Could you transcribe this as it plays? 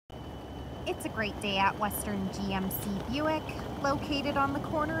It's a great day at Western GMC Buick, located on the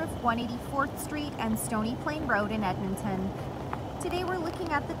corner of 184th Street and Stony Plain Road in Edmonton. Today we're looking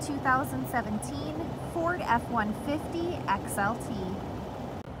at the 2017 Ford F-150 XLT.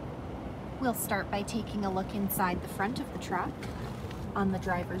 We'll start by taking a look inside the front of the truck. On the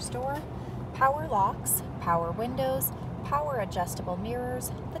driver's door, power locks, power windows, power adjustable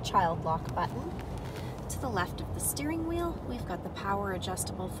mirrors, the child lock button. To the left of the steering wheel, we've got the power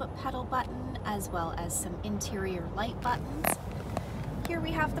adjustable foot pedal button as well as some interior light buttons. Here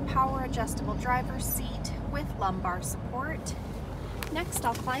we have the power adjustable driver's seat with lumbar support. Next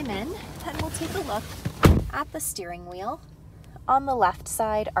I'll climb in and we'll take a look at the steering wheel. On the left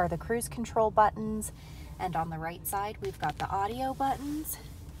side are the cruise control buttons, and on the right side we've got the audio buttons.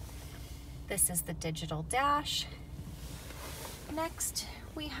 This is the digital dash. Next,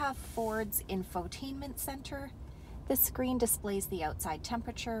 we have Ford's infotainment center. This screen displays the outside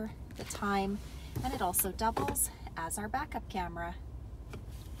temperature, the time, and it also doubles as our backup camera.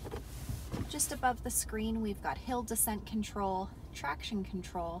 Just above the screen, we've got hill descent control, traction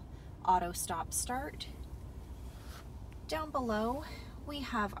control, auto stop start. Down below, we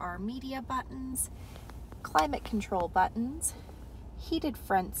have our media buttons, climate control buttons, heated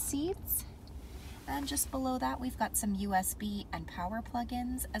front seats, and just below that we've got some USB and power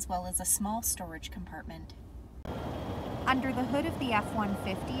plug-ins as well as a small storage compartment. Under the hood of the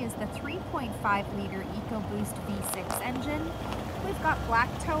F-150 is the 3.5-liter EcoBoost V6 engine. We've got black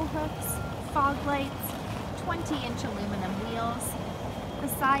tow hooks, fog lights, 20-inch aluminum wheels. The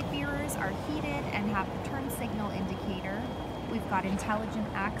side mirrors are heated and have the turn signal indicator. We've got intelligent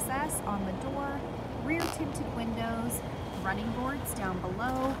access on the door, rear tinted windows, running boards down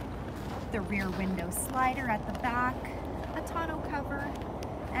below, the rear window slider at the back, a tonneau cover,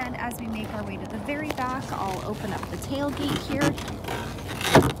 and as we make our way to the very back, I'll open up the tailgate here.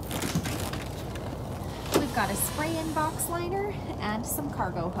 We've got a spray-in box liner and some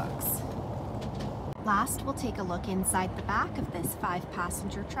cargo hooks. Last, we'll take a look inside the back of this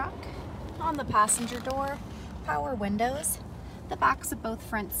 5-passenger truck. On the passenger door, power windows. The backs of both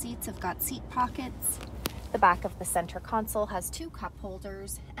front seats have got seat pockets. The back of the center console has 2 cup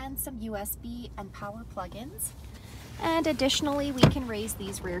holders and some USB and power plug-ins. And additionally, we can raise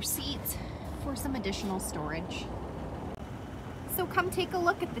these rear seats for some additional storage. So come take a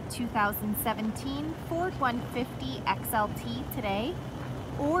look at the 2017 Ford F-150 XLT today,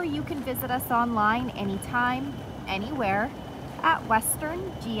 or you can visit us online anytime, anywhere at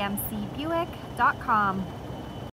westerngmcbuick.com.